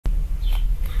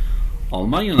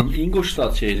Almanya'nın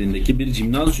Ingolstadt şehrindeki bir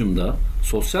gimnazyumda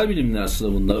sosyal bilimler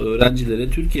sınavında öğrencilere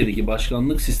Türkiye'deki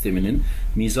başkanlık sisteminin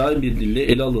mizahi bir dille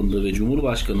ele alındığı ve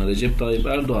Cumhurbaşkanı Recep Tayyip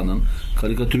Erdoğan'ın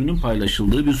karikatürünün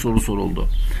paylaşıldığı bir soru soruldu.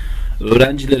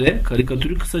 Öğrencilere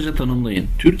karikatürü kısaca tanımlayın.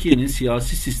 Türkiye'nin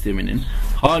siyasi sisteminin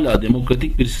hala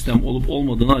demokratik bir sistem olup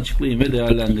olmadığını açıklayın ve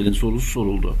değerlendirin sorusu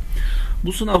soruldu.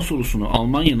 Bu sınav sorusunu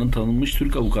Almanya'nın tanınmış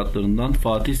Türk avukatlarından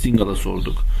Fatih Zingal'a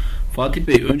sorduk. Fatih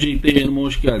Bey, öncelikle yayınıma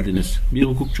hoş geldiniz. Bir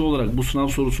hukukçu olarak bu sınav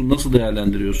sorusunu nasıl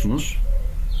değerlendiriyorsunuz?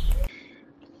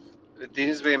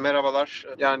 Deniz Bey merhabalar.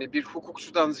 Yani bir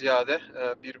hukukçudan ziyade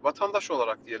bir vatandaş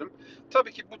olarak diyelim.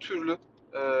 Tabii ki bu türlü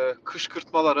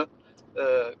kışkırtmaları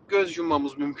göz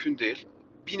yummamız mümkün değil.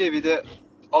 Bir nevi de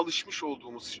alışmış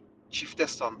olduğumuz çifte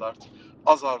standart,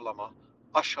 azarlama,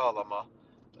 aşağılama,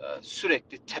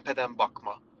 sürekli tepeden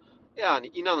bakma.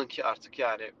 Yani inanın ki artık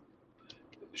yani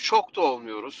şok da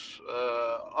olmuyoruz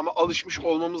ama alışmış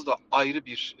olmamız da ayrı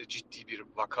bir ciddi bir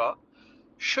vaka.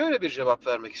 Şöyle bir cevap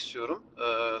vermek istiyorum.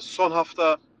 Son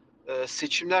hafta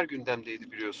seçimler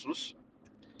gündemdeydi biliyorsunuz.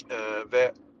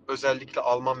 Ve özellikle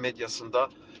Alman medyasında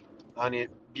hani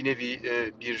bir nevi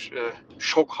bir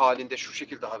şok halinde şu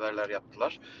şekilde haberler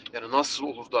yaptılar. Yani nasıl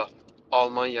olur da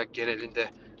Almanya genelinde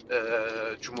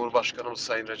Cumhurbaşkanımız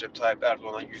Sayın Recep Tayyip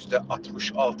Erdoğan'a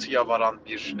 %66'ya varan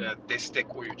bir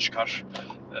destek oyu çıkar.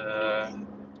 E,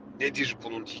 Nedir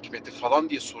bunun hikmeti falan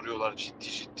diye soruyorlar ciddi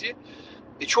ciddi.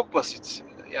 Çok basit.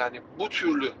 Yani bu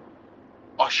türlü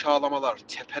aşağılamalar,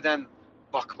 tepeden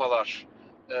bakmalar,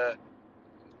 e,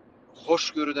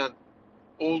 hoşgörüden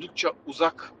oldukça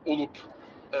uzak olup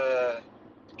e,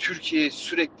 Türkiye'yi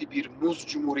sürekli bir muz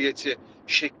cumhuriyeti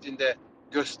şeklinde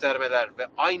göstermeler ve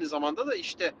aynı zamanda da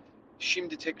işte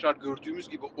şimdi tekrar gördüğümüz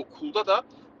gibi okulda da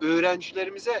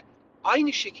öğrencilerimize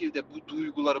aynı şekilde bu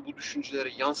duyguları, bu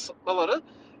düşünceleri yansıtmaları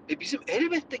bizim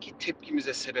elbette ki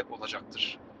tepkimize sebep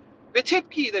olacaktır. Ve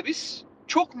tepkiyi de biz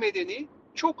çok medeni,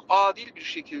 çok adil bir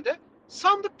şekilde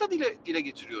sandıkta dile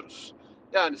getiriyoruz.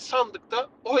 Yani sandıkta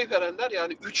oy verenler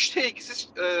yani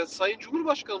 2/3 Sayın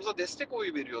Cumhurbaşkanımıza destek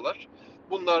oyu veriyorlar.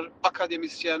 Bunlar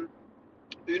akademisyen,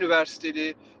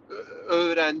 üniversiteli,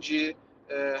 öğrenci,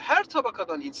 her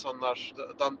tabakadan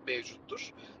insanlardan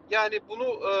mevcuttur. Yani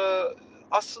bunu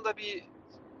aslında bir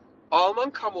Alman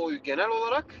kamuoyu genel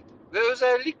olarak ve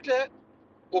özellikle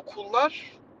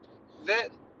okullar ve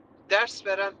ders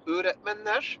veren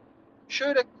öğretmenler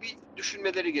şöyle bir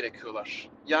düşünmeleri gerekiyorlar.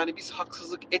 Yani biz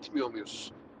haksızlık etmiyor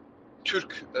muyuz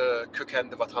Türk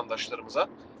kökenli vatandaşlarımıza?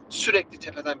 Sürekli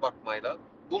tepeden bakmayla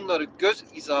bunları göz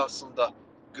hizasında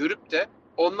görüp de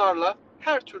onlarla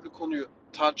her türlü konuyu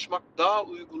tartışmak daha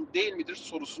uygun değil midir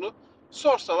sorusunu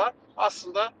sorsalar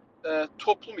aslında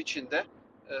toplum içinde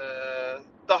e,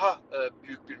 daha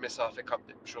büyük bir mesafe kat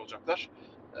etmiş olacaklar.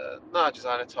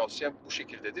 Nacizane tavsiyem bu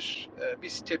şekildedir.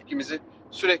 Biz tepkimizi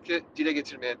sürekli dile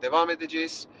getirmeye devam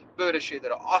edeceğiz. Böyle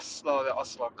şeyleri asla ve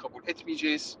asla kabul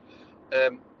etmeyeceğiz.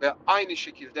 Ve aynı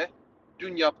şekilde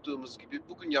dün yaptığımız gibi,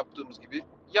 bugün yaptığımız gibi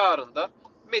yarın da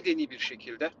medeni bir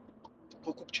şekilde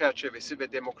hukuk çerçevesi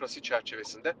ve demokrasi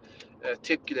çerçevesinde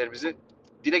tepkilerimizi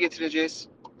dile getireceğiz.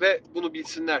 Ve bunu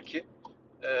bilsinler ki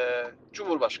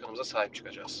Cumhurbaşkanımıza sahip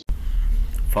çıkacağız.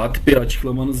 Fatih Bey,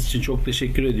 açıklamanız için çok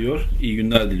teşekkür ediyor. İyi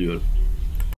günler diliyorum.